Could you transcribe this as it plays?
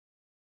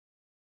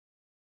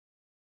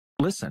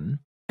Listen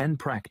and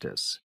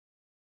practice.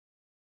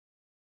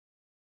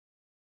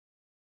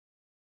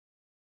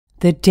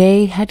 The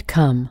day had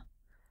come.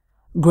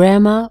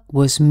 Grandma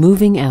was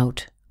moving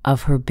out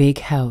of her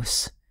big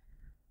house.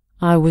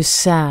 I was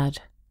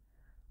sad.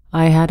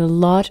 I had a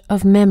lot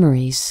of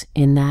memories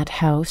in that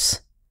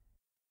house.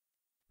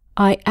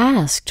 I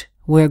asked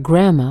where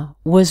Grandma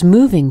was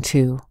moving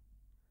to.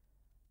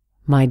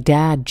 My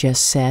dad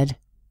just said,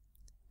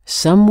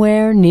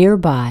 "Somewhere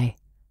nearby.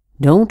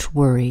 Don't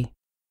worry."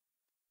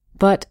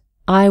 But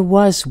I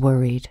was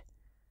worried.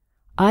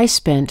 I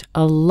spent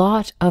a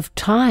lot of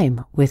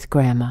time with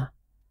Grandma.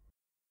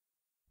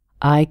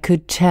 I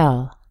could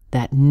tell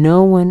that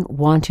no one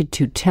wanted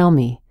to tell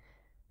me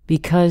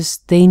because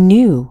they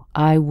knew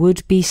I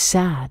would be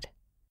sad.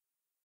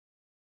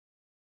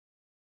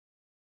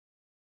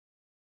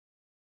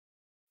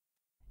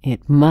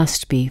 It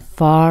must be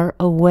far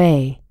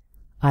away,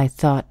 I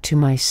thought to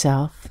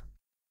myself.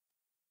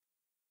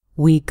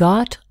 We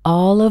got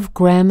all of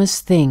Grandma's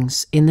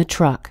things in the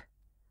truck.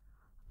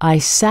 I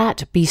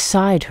sat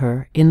beside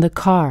her in the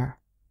car.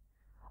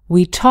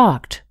 We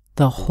talked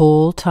the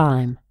whole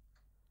time.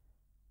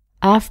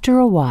 After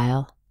a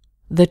while,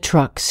 the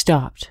truck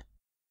stopped.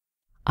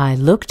 I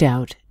looked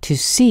out to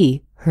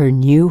see her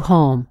new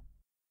home.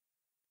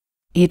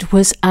 It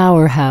was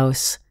our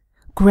house.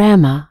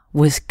 Grandma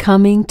was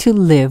coming to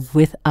live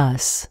with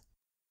us.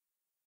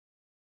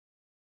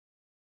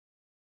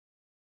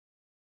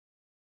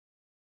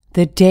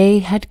 The day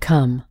had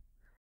come.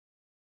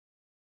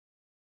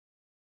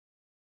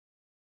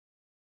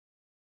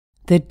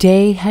 The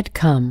day had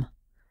come.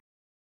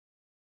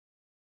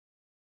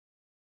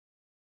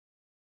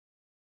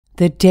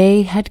 The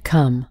day had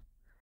come.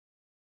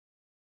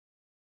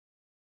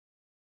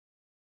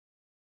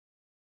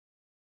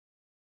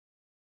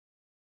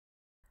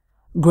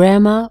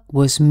 Grandma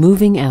was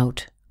moving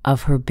out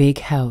of her big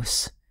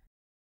house.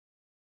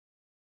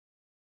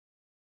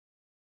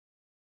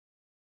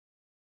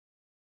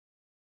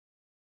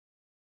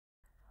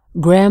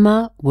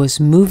 Grandma was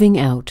moving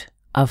out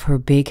of her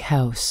big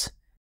house.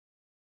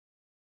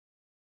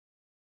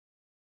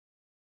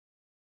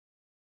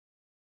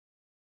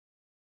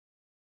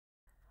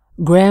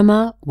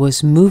 Grandma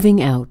was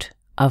moving out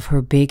of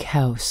her big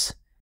house.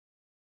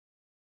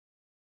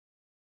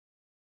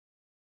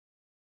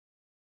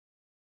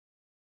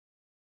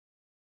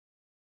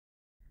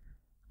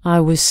 I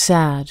was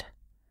sad.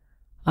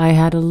 I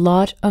had a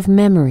lot of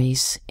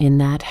memories in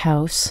that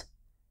house.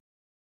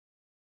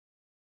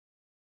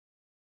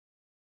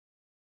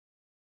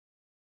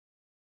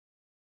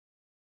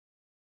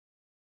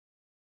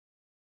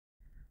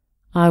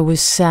 I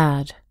was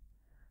sad.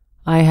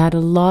 I had a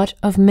lot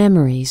of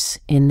memories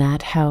in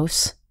that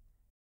house.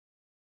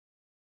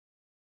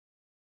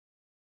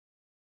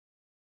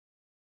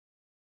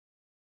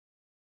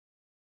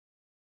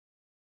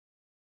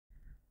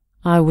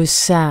 I was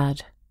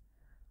sad.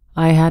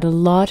 I had a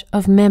lot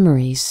of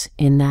memories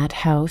in that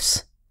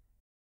house.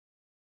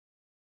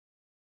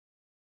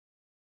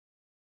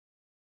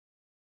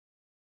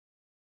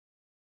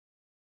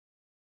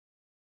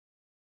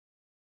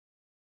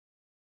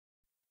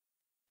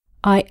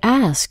 I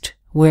asked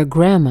where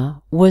Grandma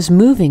was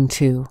moving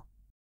to.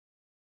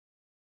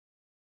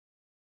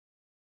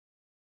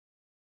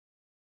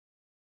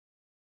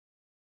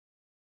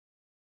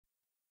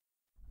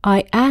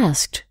 I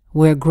asked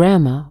where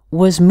Grandma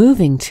was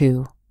moving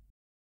to.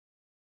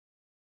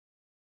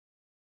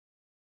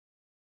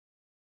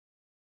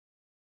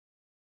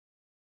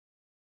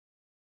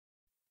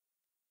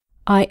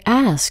 I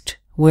asked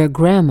where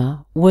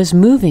Grandma was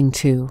moving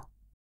to.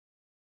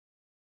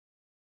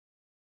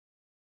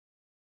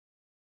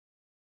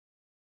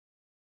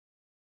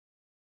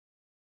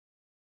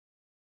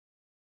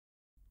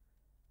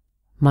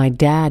 My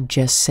dad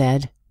just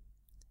said,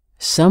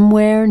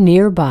 "Somewhere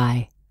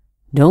nearby.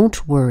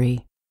 Don't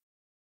worry."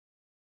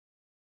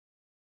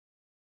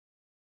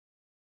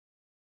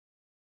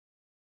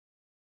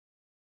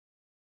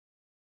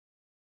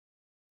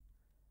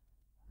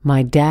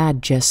 My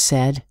dad just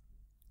said,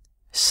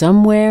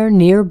 "Somewhere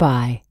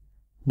nearby.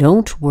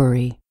 Don't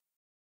worry."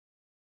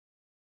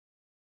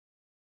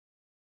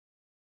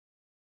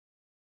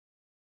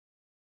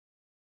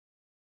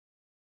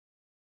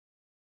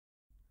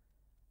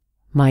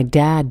 My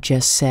dad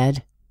just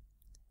said,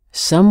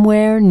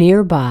 "Somewhere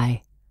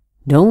nearby.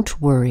 Don't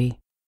worry."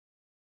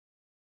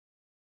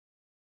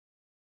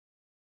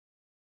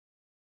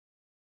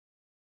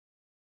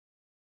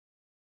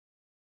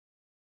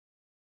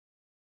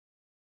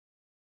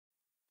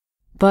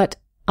 But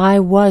I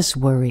was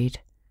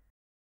worried.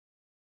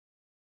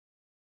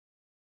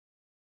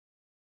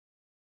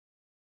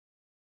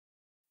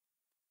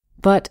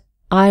 But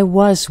I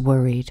was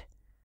worried.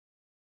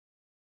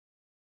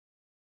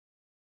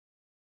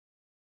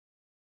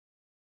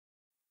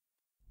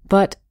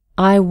 But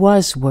I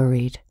was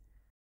worried.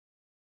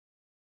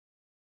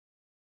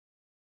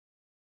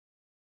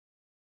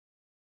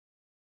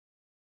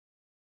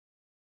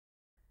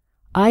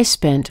 I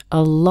spent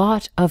a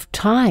lot of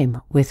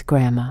time with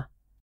Grandma.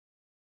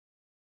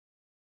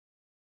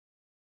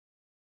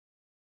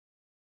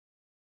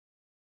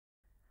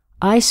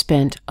 I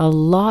spent a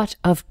lot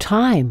of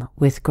time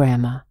with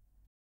Grandma.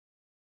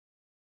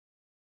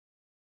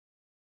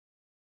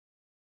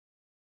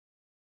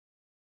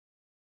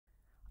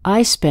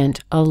 I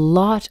spent a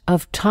lot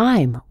of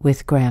time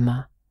with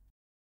Grandma.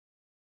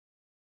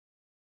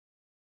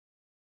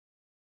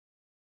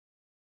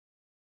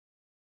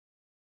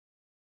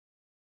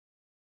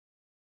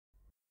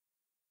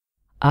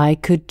 I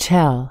could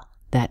tell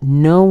that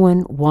no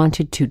one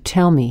wanted to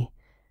tell me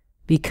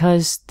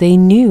because they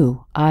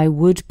knew I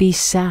would be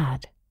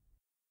sad.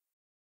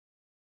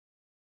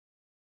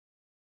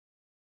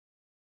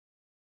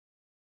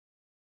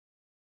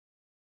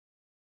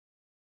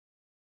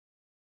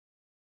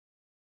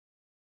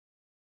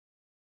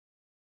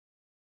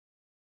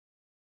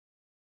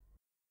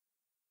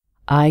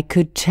 I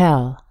could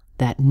tell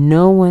that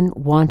no one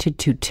wanted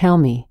to tell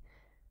me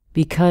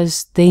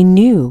because they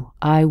knew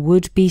I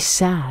would be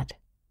sad.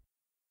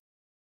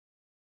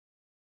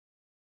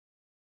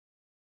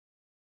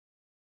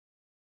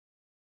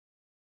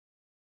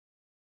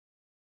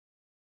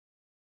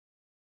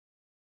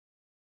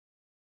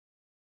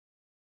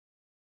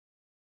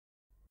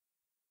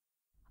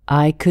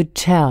 I could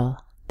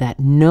tell that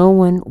no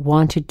one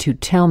wanted to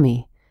tell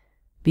me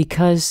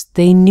because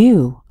they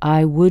knew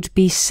I would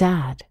be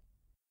sad.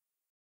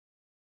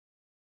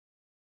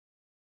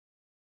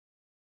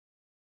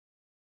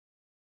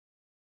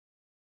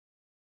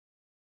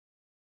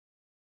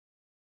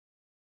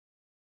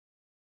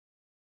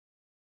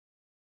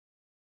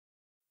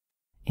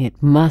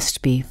 It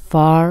must be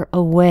far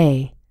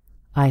away,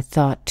 I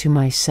thought to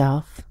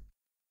myself.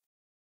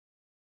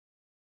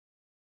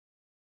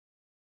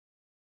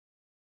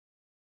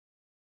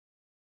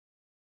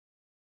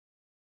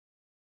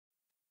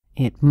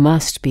 It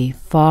must be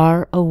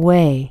far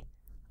away,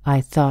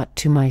 I thought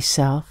to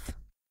myself.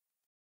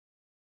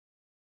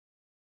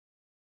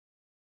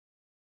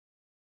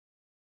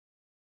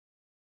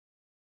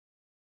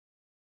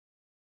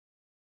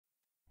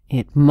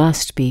 It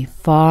must be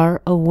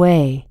far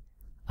away,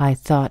 I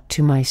thought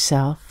to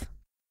myself.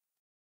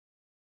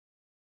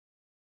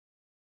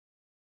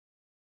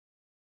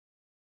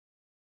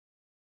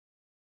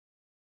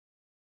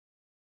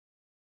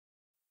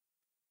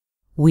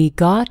 We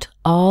got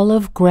all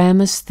of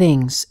Grandma's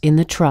things in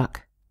the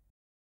truck.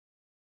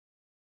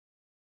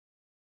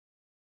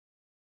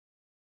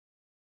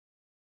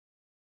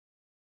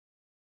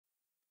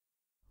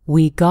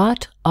 We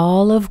got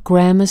all of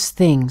Grandma's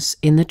things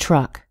in the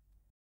truck.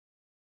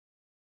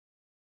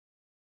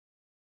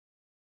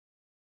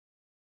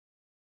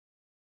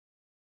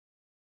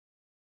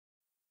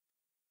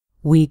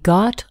 We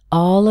got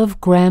all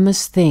of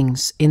Grandma's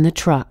things in the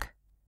truck.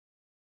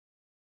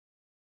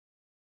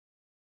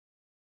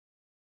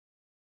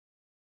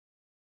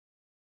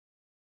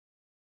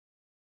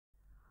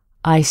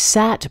 I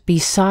sat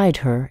beside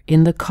her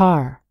in the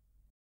car.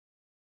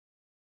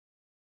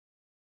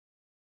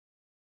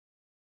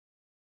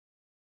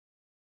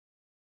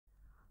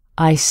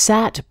 I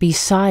sat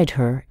beside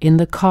her in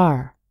the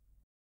car.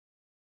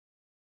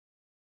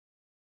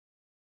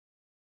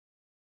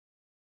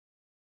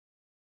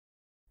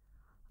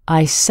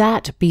 I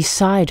sat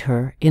beside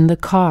her in the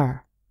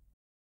car.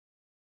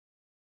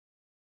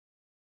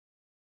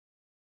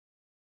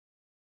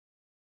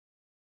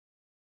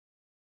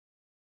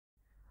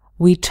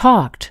 We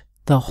talked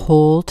the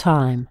whole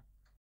time.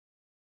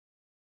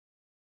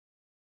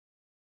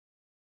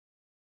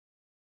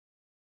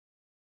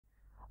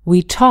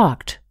 We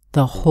talked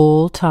the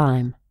whole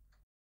time.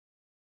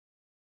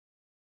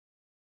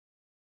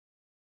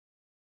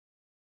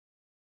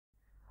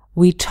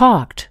 We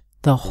talked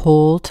the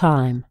whole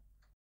time.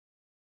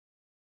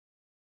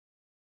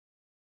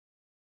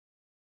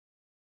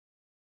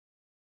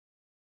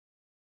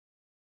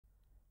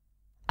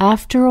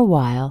 After a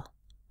while,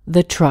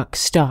 the truck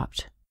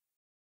stopped.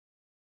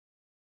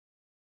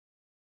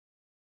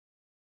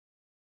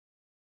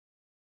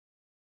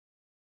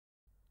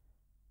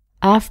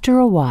 After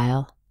a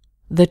while,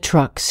 the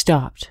truck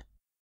stopped.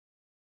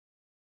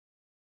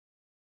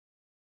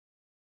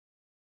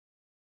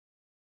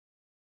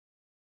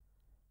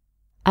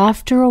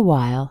 After a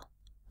while,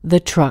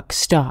 the truck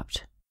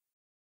stopped.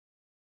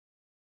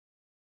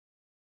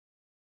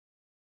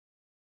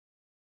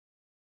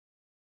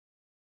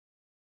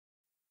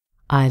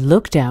 I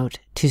looked out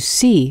to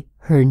see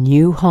her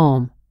new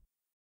home.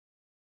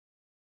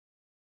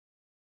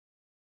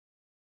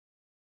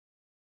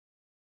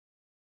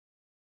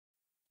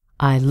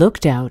 I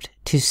looked out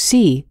to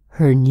see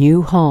her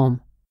new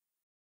home.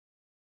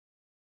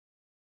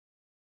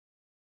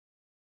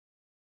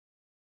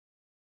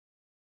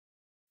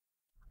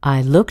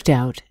 I looked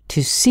out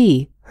to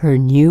see her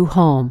new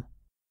home.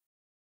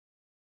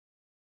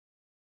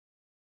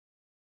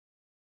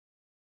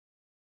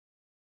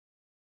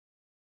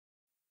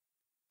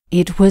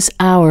 It was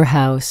our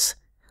house.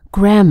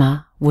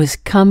 Grandma was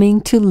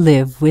coming to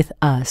live with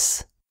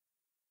us.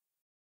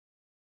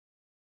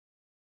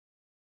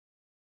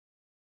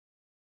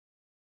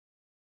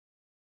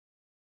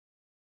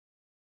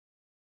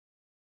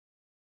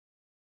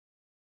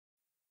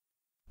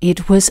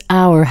 It was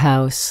our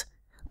house.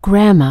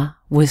 Grandma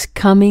was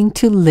coming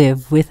to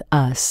live with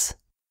us.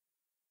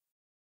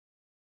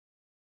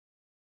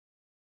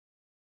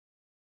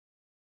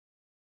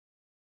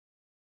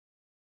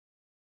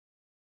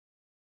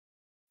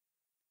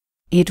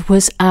 It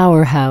was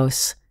our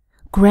house.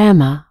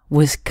 Grandma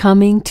was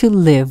coming to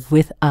live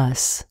with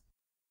us.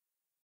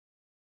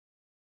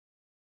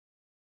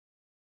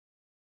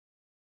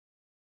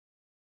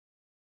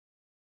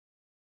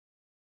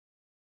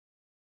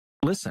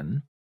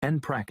 Listen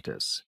and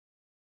practice.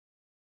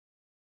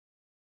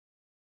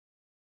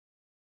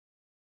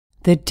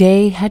 The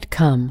day had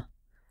come.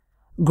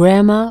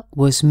 Grandma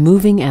was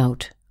moving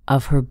out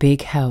of her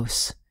big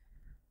house.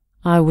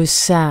 I was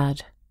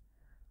sad.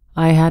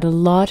 I had a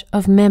lot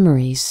of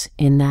memories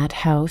in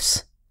that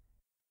house.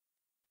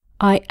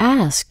 I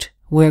asked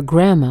where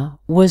Grandma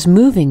was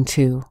moving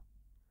to.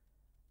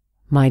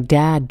 My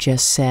dad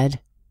just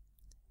said,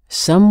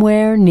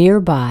 "Somewhere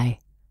nearby.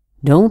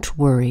 Don't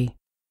worry."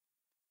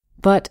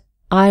 But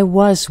I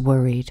was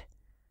worried.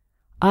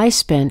 I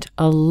spent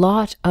a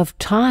lot of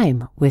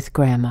time with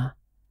Grandma.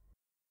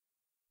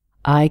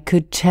 I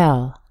could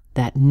tell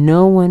that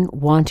no one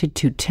wanted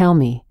to tell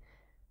me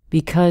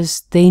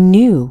because they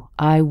knew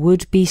I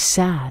would be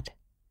sad.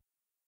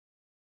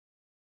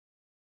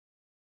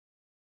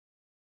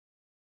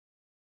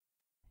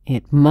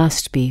 It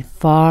must be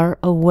far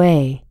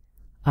away,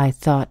 I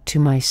thought to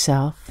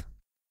myself.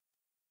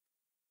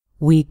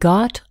 We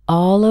got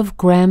all of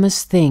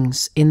Grandma's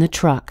things in the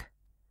truck.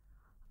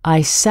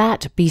 I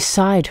sat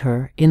beside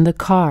her in the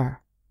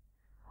car.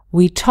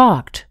 We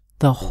talked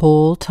the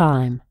whole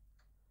time.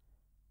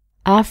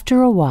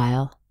 After a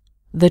while,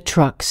 the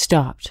truck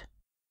stopped.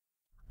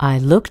 I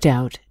looked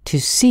out to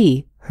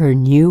see her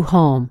new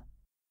home.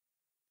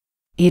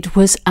 It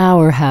was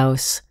our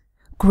house.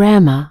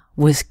 Grandma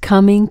was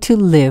coming to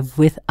live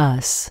with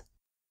us.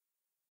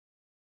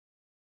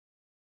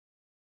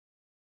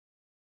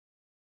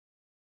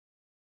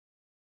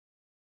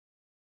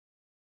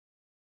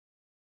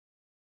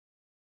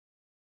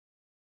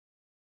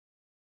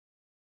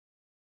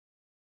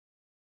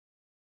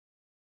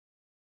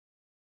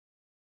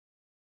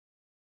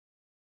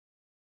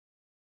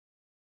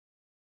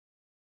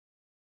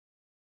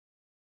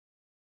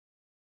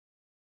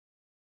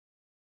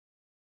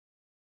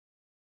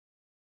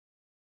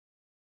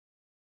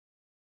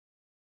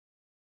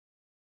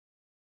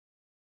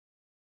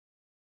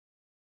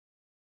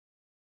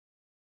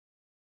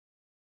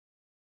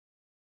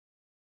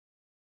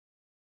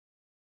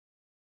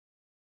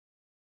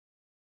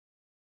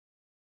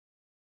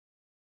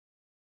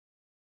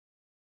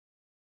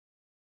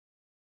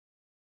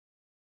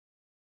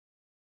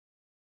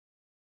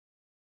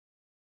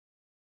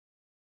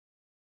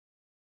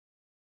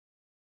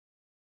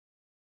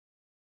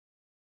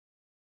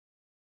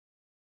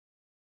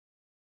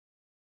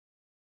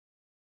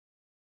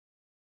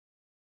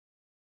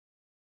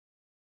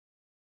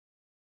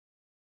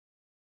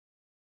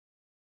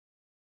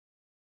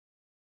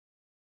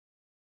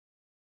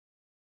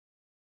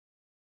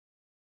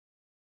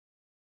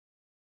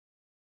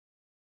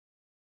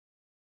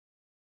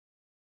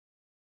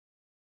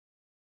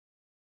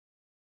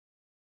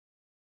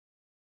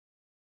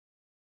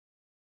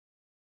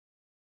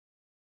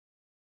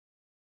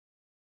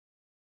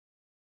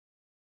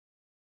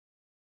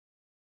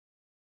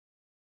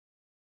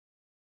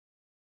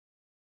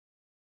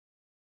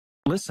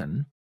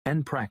 Listen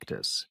and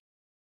practice.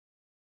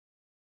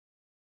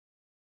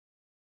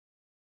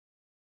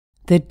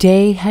 The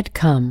day had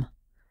come.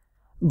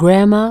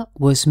 Grandma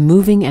was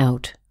moving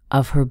out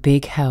of her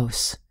big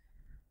house.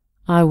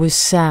 I was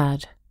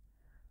sad.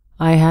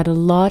 I had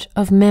a lot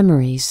of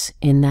memories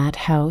in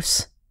that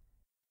house.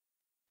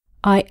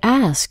 I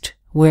asked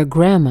where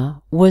Grandma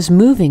was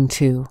moving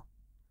to.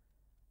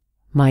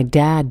 My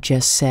dad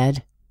just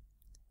said,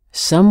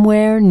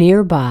 "Somewhere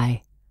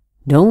nearby.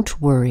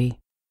 Don't worry."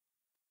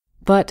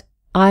 But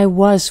I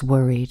was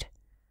worried.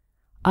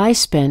 I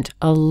spent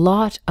a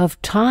lot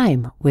of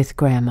time with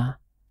Grandma.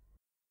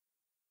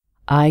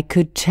 I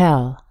could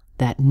tell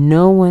that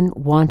no one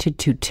wanted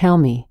to tell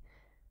me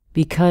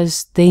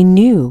because they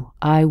knew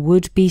I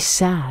would be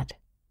sad.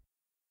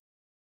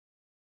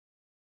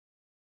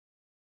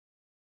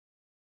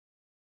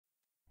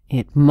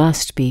 It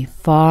must be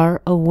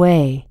far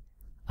away,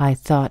 I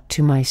thought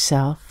to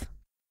myself.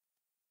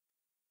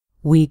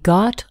 We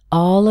got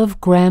all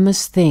of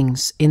Grandma's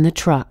things in the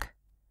truck.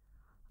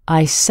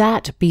 I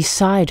sat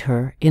beside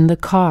her in the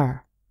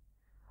car.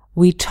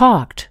 We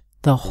talked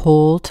the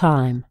whole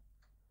time.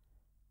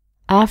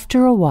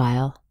 After a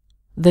while,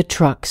 the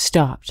truck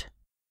stopped.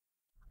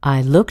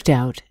 I looked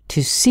out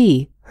to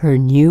see her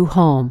new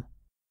home.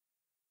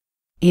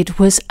 It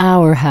was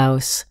our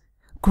house.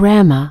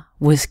 Grandma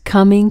was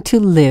coming to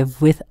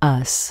live with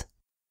us.